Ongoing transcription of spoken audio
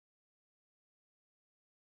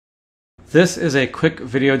This is a quick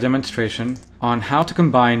video demonstration on how to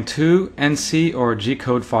combine two NC or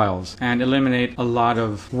Gcode files and eliminate a lot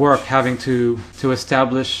of work having to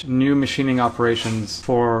establish new machining operations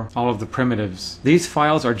for all of the primitives. These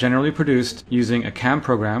files are generally produced using a CAM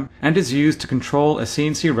program and is used to control a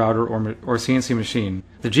CNC router or CNC machine.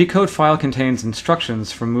 The Gcode file contains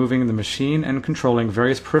instructions for moving the machine and controlling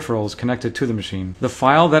various peripherals connected to the machine. The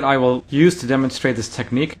file that I will use to demonstrate this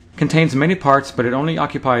technique contains many parts, but it only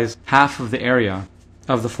occupies half of the area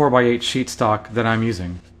of the 4x8 sheet stock that I'm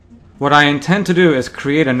using. What I intend to do is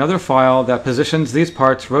create another file that positions these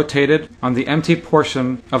parts rotated on the empty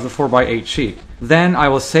portion of the 4x8 sheet. Then I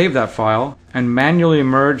will save that file and manually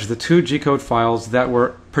merge the two Gcode files that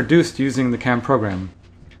were produced using the CAM program.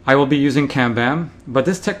 I will be using CAMBAM, but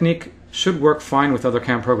this technique should work fine with other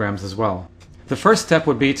CAM programs as well. The first step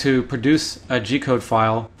would be to produce a Gcode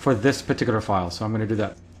file for this particular file, so I'm going to do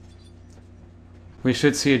that. We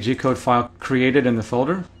should see a Gcode file created in the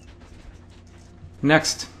folder.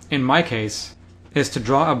 Next, in my case, is to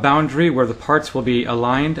draw a boundary where the parts will be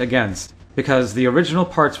aligned against, because the original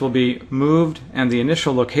parts will be moved and the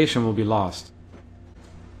initial location will be lost.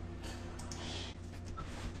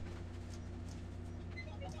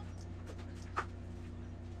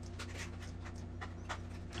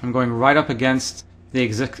 I'm going right up against the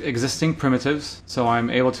existing primitives, so I'm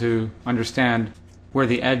able to understand where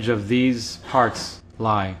the edge of these parts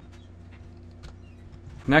lie.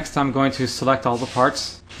 Next, I'm going to select all the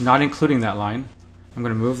parts, not including that line. I'm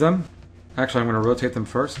going to move them. Actually, I'm going to rotate them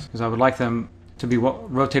first, because I would like them to be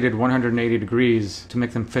rotated 180 degrees to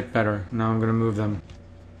make them fit better. Now I'm going to move them.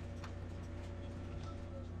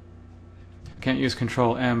 I can't use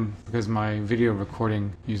Control M because my video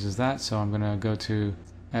recording uses that, so I'm going to go to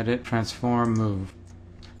Edit, Transform, Move.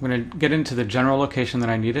 I'm going to get into the general location that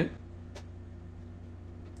I need it.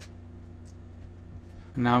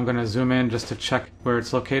 Now I'm going to zoom in just to check where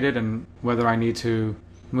it's located and whether I need to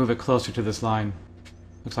move it closer to this line.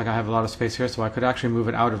 Looks like I have a lot of space here, so I could actually move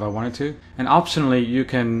it out if I wanted to. And optionally, you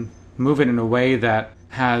can move it in a way that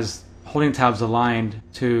has holding tabs aligned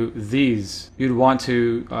to these. You'd want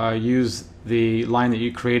to use the line that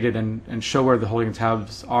you created and show where the holding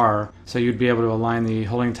tabs are, so you'd be able to align the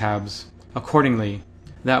holding tabs accordingly.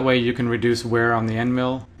 That way you can reduce wear on the end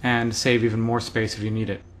mill and save even more space if you need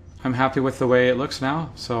it. I'm happy with the way it looks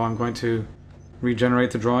now, so I'm going to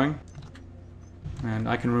regenerate the drawing. And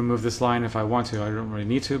I can remove this line if I want to. I don't really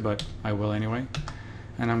need to, but I will anyway.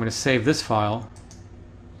 And I'm going to save this file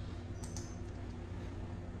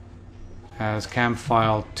as CAM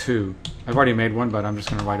file 2. I've already made one, but I'm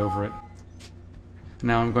just going to write over it.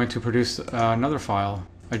 Now I'm going to produce another file,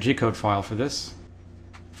 a Gcode file for this.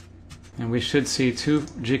 And we should see two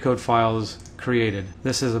Gcode files created.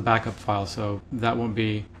 This is a backup file, so that won't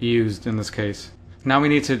be used in this case. Now we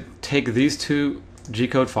need to take these two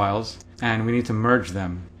Gcode files and we need to merge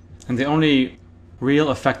them. And the only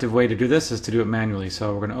real effective way to do this is to do it manually.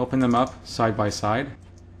 So we're going to open them up side by side.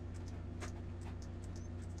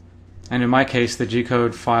 And in my case, the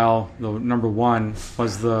Gcode file, the number 1,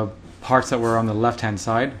 was the parts that were on the left-hand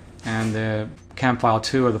side, and the CAM file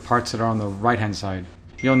 2 are the parts that are on the right-hand side.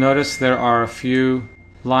 You'll notice there are a few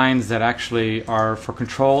lines that actually are for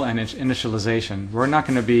control and initialization. We're not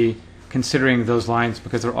going to be considering those lines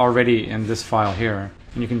because they're already in this file here.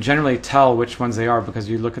 And you can generally tell which ones they are because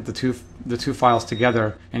you look at the two files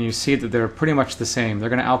together and you see that they're pretty much the same. They're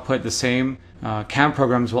going to output the same, CAM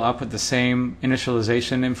programs will output the same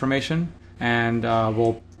initialization information, and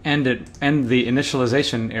will end the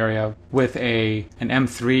initialization area with an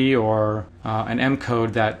M3 or an M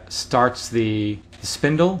code that starts the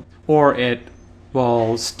spindle, or it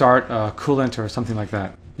will start a coolant or something like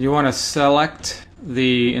that. You want to select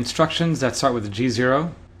the instructions that start with the G0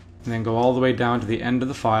 and then go all the way down to the end of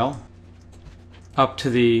the file up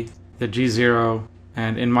to the G0,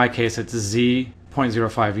 and in my case it's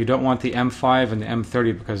Z.05. You don't want the M5 and the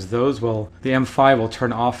M30 because the M5 will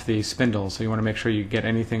turn off the spindle, so you want to make sure you get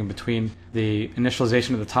anything between the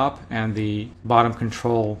initialization at the top and the bottom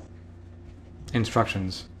control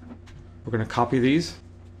instructions. We're going to copy these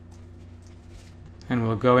and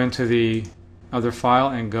we'll go into the other file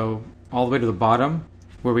and go all the way to the bottom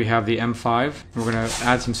where we have the M5. We're going to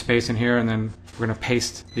add some space in here and then we're going to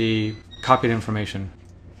paste the copied information.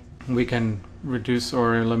 We can reduce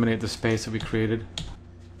or eliminate the space that we created.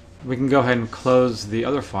 We can go ahead and close the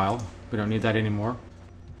other file. We don't need that anymore.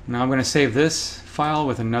 Now I'm going to save this file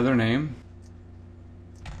with another name.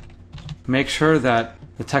 Make sure that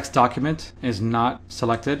the text document is not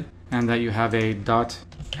selected and that you have a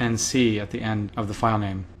 .nc at the end of the file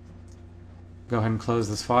name. Go ahead and close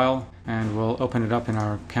this file and we'll open it up in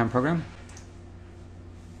our CAM program.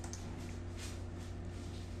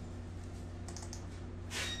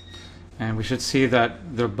 and we should see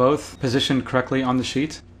that they're both positioned correctly on the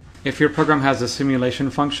sheet. If your program has a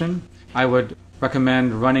simulation function, I would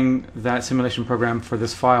recommend running that simulation program for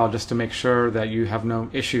this file just to make sure that you have no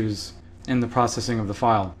issues in the processing of the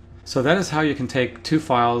file. So that is how you can take two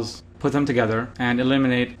files, put them together, and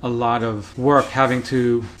eliminate a lot of work having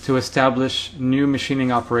to establish new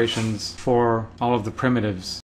machining operations for all of the primitives.